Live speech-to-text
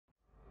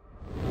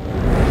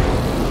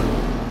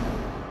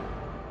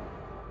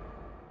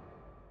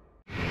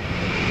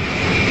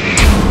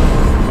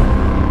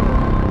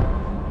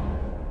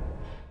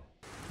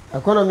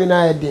economy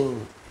na heading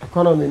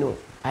economy no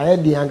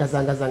ayedi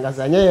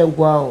ankasa anye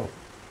yenkwa o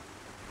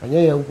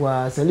anye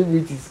yenkwa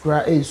celebrities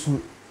kra esu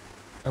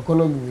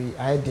economy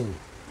heading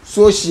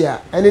social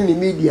any ni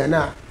media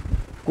na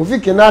Kofi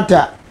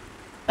Kinaata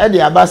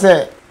edi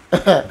abase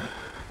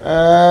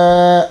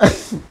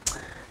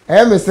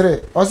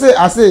Mesre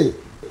I say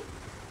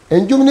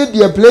enjumni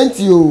there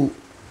plenty o.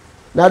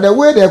 Now the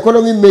way the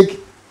economy make,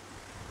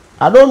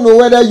 I don't know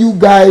whether you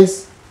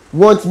guys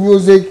want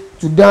music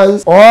to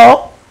dance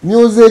or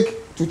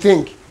music to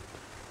think.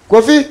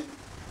 Kofi,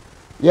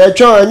 yeah,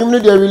 John, you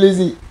need to release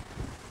it.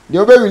 The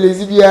over release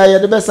it, yeah,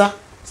 the best.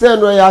 Say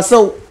no, yeah,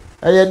 so,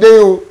 yeah,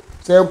 they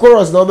say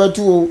chorus number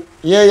 2,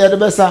 yeah, the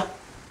best.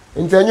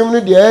 In the new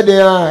media,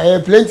 there are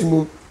plenty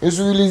more. In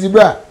so release it,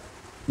 bra.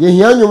 Yeah,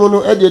 here you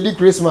mono at the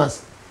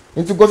Christmas.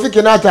 Into Kofi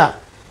Kinaata,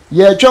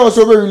 yeah, John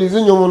so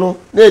releasing you mono,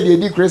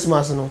 the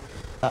Christmas no.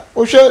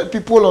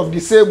 People of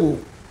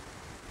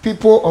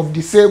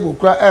disabled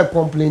cry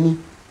complaining.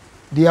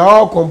 They are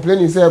all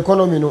complaining say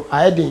economy no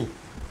aiding.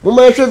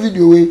 Mama show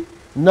video we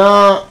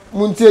na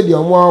muntie de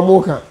omo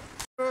amoka.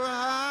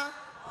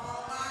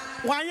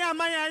 Wanya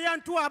maya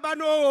yantu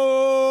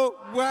abano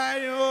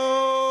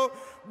bwayo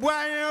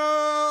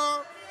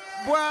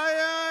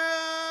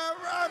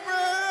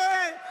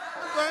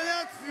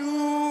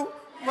tu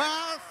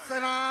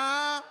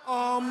masana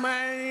o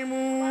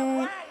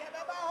maimu.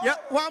 Ya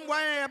one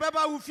boy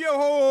baba ufie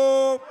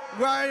ho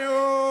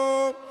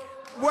boyo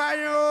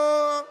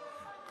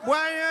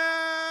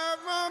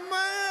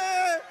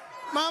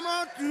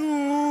mama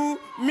tu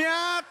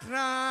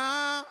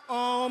miatra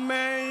o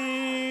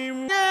me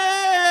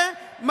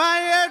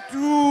my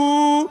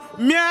tu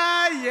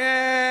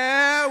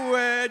miaye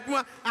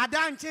wedwa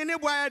adanche ni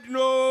boy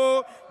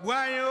no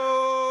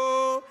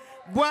boyo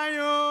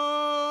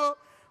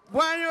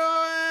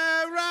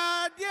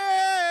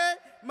radie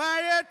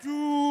my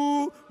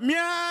tu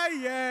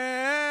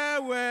miaye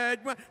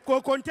wedwa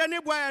ko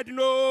kontene boy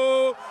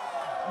no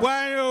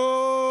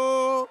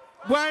boyo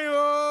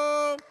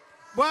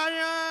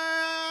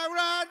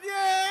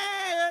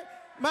radie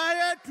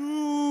my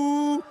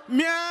tu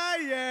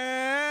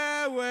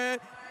miaye we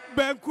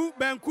benku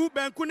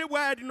ni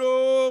boy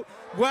no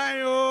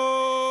boyo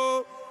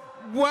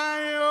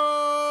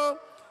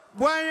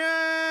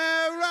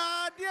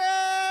radie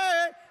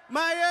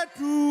my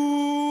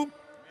tu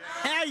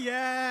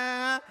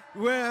yeah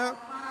well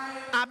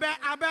abe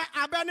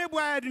ni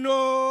boy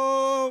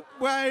no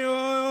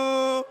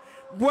boyo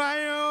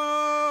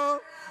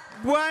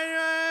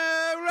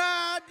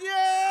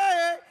radie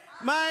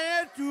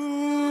my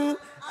tu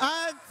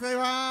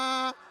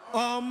afewa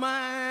oh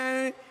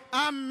my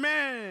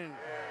amen.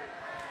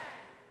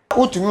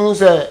 Utunu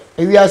say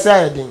ewiase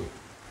ayedin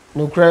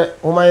no kre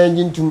o ma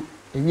yenjintum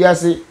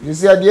ewiase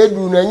yesi ade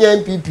edu na nya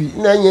MPP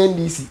na nya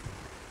NDC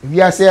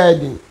ewiase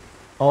ayedin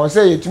o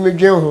say yetumi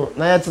dwen ho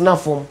na yetena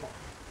fom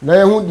na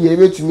yehu de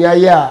ebetumi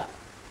aye a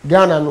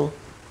Ghana no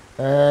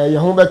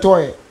yehu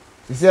betoye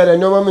yesi ade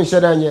no ma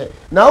menheda nye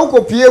na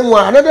ukopie mu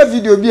another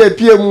video bi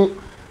apie mu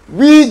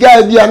we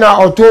guy bi na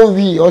oton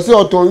we o say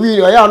oton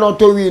we o ya na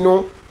oton we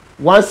no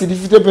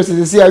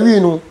 150% say we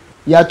no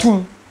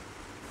yatum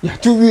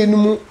we no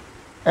mu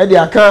e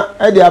aka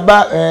e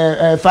aba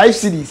 5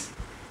 cities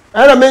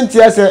ana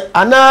mentia se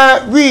ana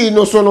we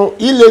no so no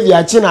ilevi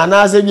achi na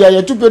ana se bia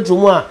ye tu petrol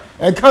mu a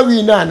e ka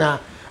we na na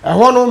e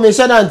ho no me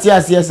sheda ntia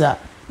ase sa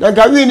na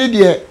ka we ni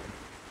de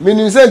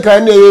menim se nka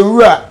na ye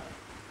wura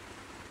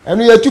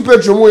enu ye tu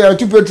petrol mu ya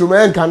tu petrol mu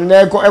enka no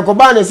na e ko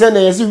ba ne se na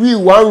ye se we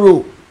one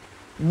row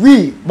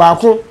we ba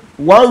ko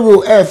one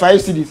row 5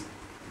 cities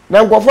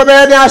na nkofo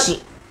be de ahye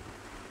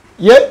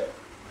ye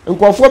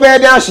nkofo be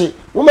de ahye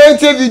wo ma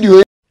ntie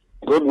video.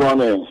 Good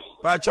morning.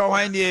 Pacho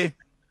wanye.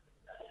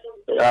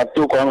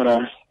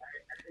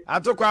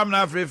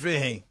 Atukwamna free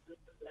hey.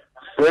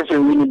 Free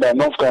Winneba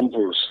North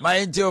Campus.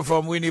 My intel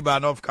from Winneba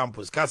North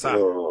Campus. Kasa.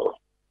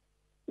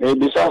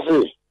 Maybe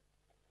say.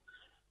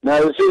 Now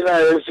you see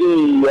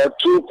ya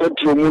two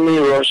petrol money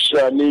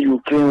Russia ni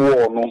Ukraine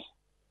war no.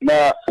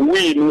 Na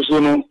we no so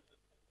no.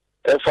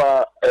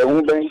 Efa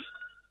ehunben.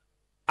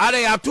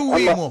 Are ya two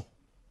we mo.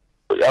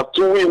 Ya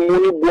two we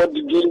money board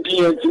di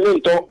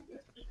ntino.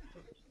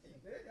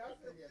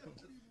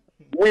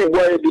 We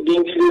boy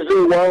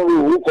the one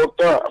row who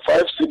got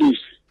 5 cities.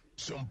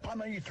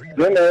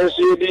 Then I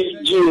see the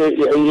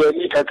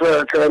Kakra.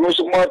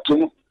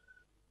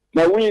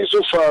 Now we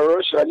so far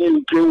Russia need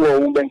Ukraine war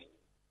woman.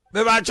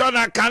 Me ba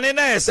chona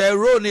kanina say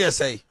row near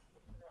say.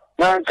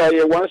 Now can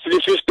you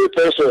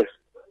 150%?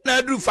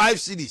 Na do 5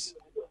 cities.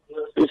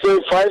 You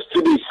say 5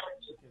 cities.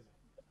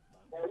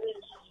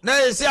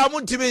 Na say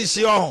amuntimi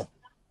nsi ho.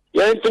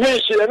 Ya ntimi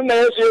nsi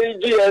na say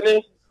ji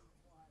ani.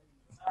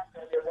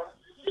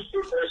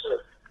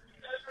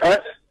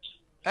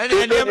 And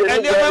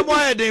never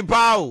more than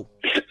pow.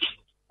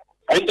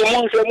 And the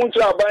months I want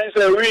to buy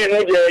say we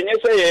no dey and you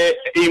say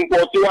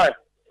import one.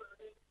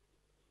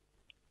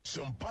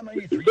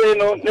 They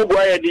no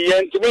boy the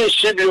end to me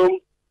schedule.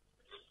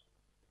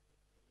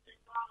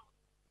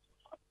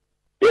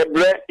 Ye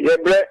bre.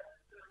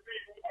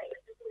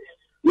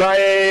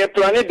 My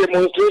planning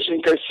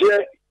demonstration can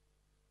share.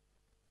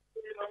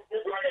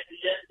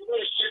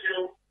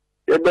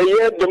 The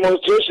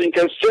demonstration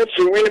can set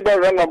the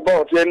Wilbur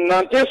runabout and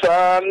Nantes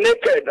are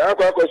naked. I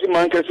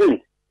man can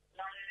see.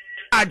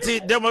 At the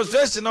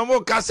demonstration, no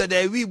more cast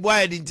a wee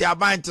boy into a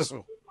bind to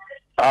so.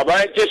 I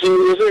buy this in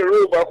the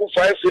room, I could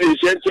 5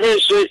 cities, and 3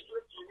 shit.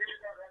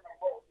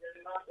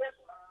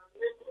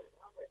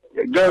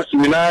 Girls,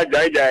 we not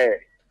die.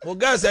 Well,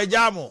 girls, a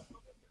jamo.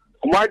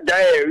 My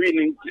die,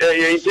 winning.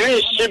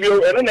 Ship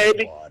you and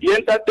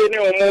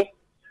entertaining.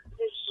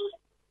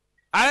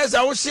 As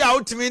I will see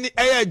out to me,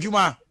 a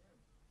Juma.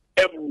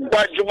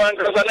 But you want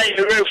to say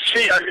you will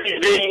see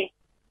again.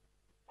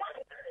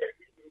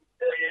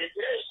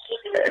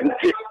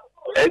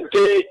 And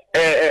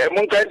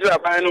Munkaja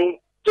Banu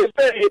to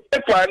say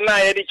paper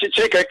night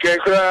check a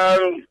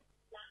crown.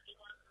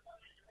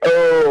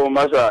 Oh,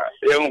 Massa,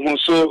 young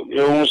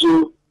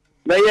Hunsu,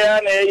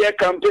 Mayan, a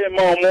campaign,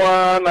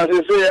 Mom, as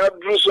I say,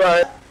 Abdus.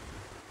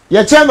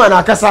 Your chairman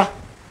Akasa.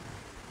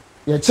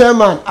 Your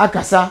chairman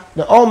Akasa,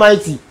 the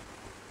Almighty.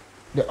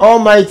 The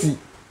Almighty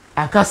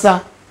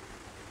Akasa.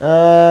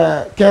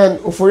 Ken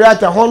Ofori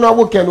Atta,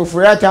 Honorable Ken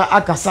Ofori Atta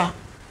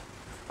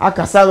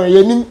Akasa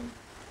yenim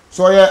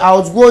so ye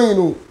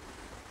outgoing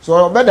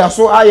so better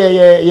so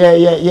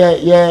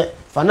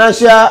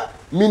financial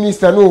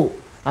minister no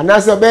and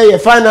as be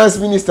finance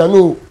minister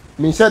no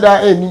me say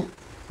that any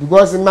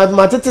because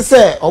mathematics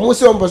say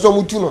almost on person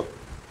mutu no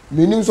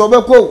menim so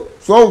be ko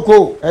so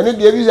onko ene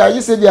de bi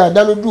ayi say dia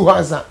da no du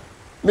hansa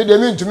me de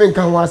me ntumi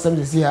nka ho asem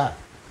de si ha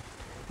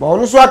ma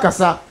onu so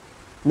akasa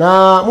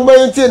na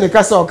mumayentie ne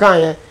kasa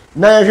okan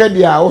na hwe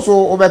dia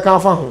also obeka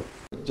fa ho.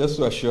 Just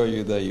to assure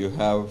you that you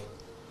have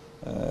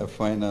a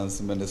finance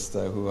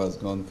minister who has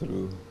gone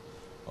through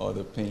all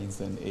the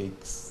pains and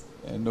aches,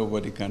 and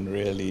nobody can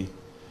really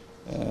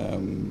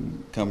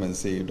come and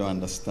say you don't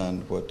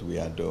understand what we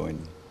are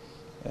doing.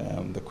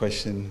 The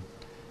question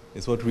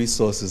is, what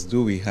resources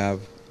do we have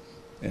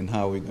and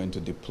how are we going to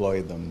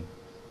deploy them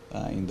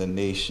in the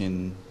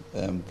nation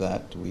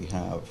that we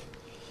have,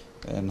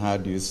 and how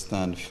do you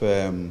stand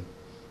firm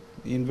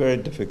in very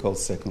difficult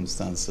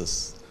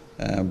circumstances,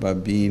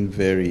 but being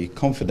very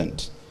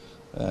confident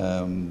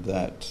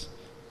that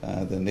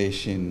the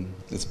nation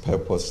is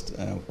purposed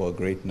for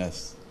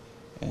greatness,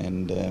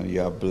 and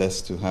you are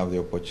blessed to have the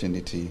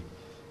opportunity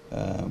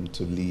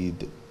to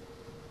lead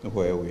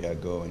where we are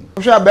going.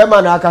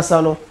 Bema na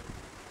akasa no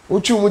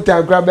uchu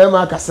mutankra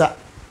bema akasa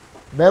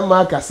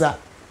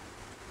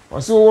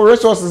oso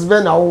resources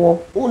be na wo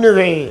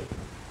unire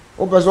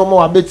opeso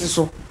mo abeti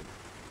so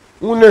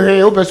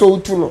unire opeso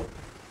utu no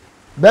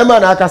bema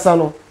na akasa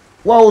no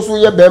wa oso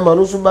ye bema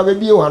no so ba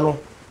bie wa no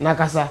na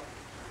akasa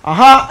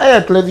aha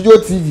KLEVIJOE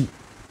TV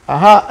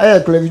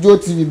KLEVIJOE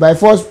TV by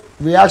force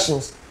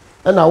reactions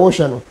na wo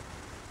hwe no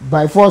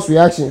by force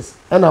reactions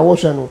na wo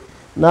hwe no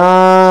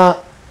na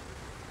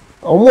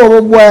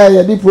omo boy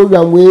ya di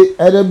program we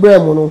ede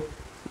brem no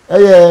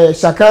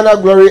Shakana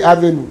Glory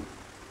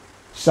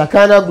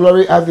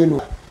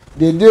Avenue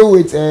they deal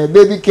with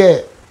baby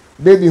care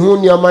baby hu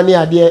nioma ni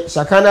ade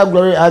Shakana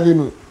Glory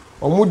Avenue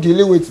omo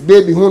deal with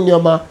baby hu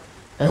nioma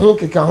ehun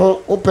keka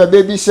ho ope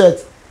baby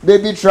shirt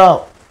baby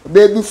trowel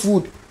baby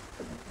food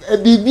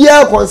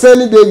bibia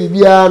concerning baby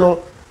bia no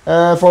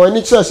for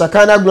any church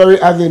Shakana Glory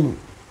Avenue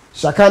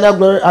omo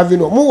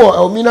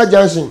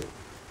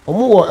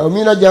wo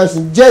Elmina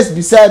Junction just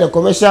beside the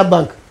commercial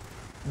bank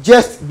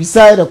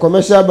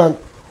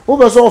who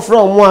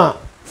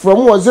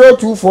from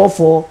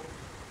 0244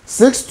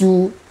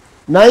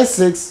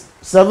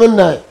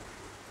 629679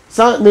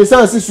 me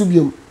san si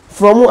subium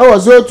from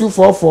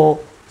 0244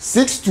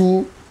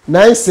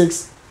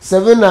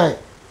 629679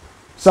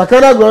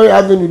 Shakana Glory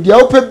Avenue dia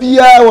ope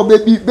bia wo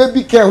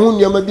baby care hu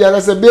nioma bia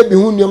na se baby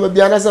hu nioma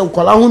bia na se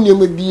nkola hu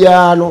nioma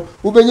bia no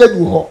ubenya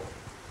du ho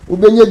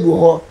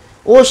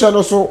o hwe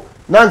no so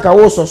na nka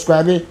wo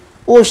subscribe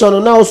o hwe no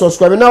na wo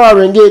subscribe na wa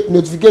ring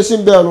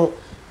notification bell no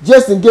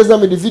just in case na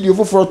me the video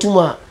for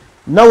tuma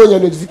na wo nya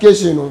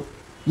notification no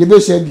ye be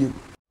share bio.